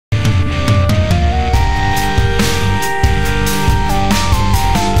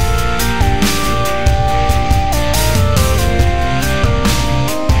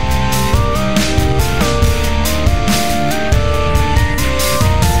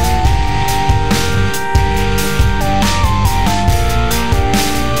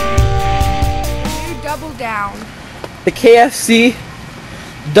the KFC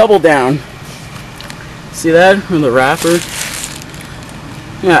Double Down. See that? Or the wrapper?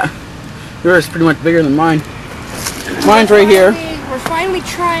 Yeah. Yours is pretty much bigger than mine. Mine's right here. We're finally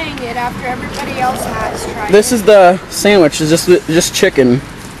trying it after everybody else has tried it. This is the sandwich. It's just chicken.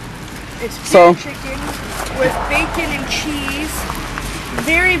 It's pure chicken with bacon and cheese.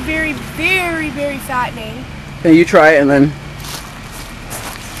 Very, very, very, very fattening. Okay, you try it and then.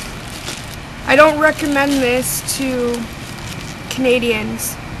 I don't recommend this to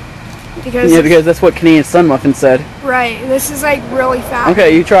Canadians because because that's what Canadian Sun Muffin said. Right. This is like really fattening.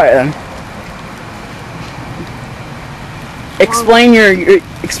 Okay, you try it then. Explain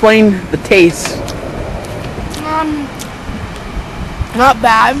explain the taste. Not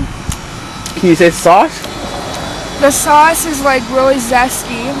bad. Can you say sauce? The sauce is like really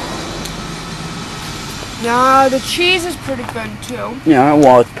zesty. Yeah, the cheese is pretty good too. Yeah,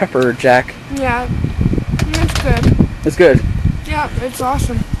 well, it's pepper jack. Yeah, it's good. It's good. Yeah, it's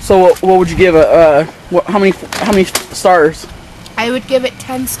awesome. So what would you give a how many stars? I would give it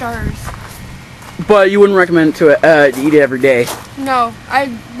 10 stars. But you wouldn't recommend it to eat it every day. No,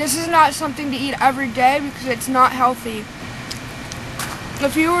 this is not something to eat every day because it's not healthy.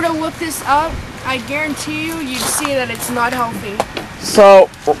 If you were to look this up, I guarantee you'd see that it's not healthy. So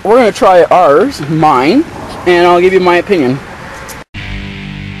we're gonna try mine, and I'll give you my opinion.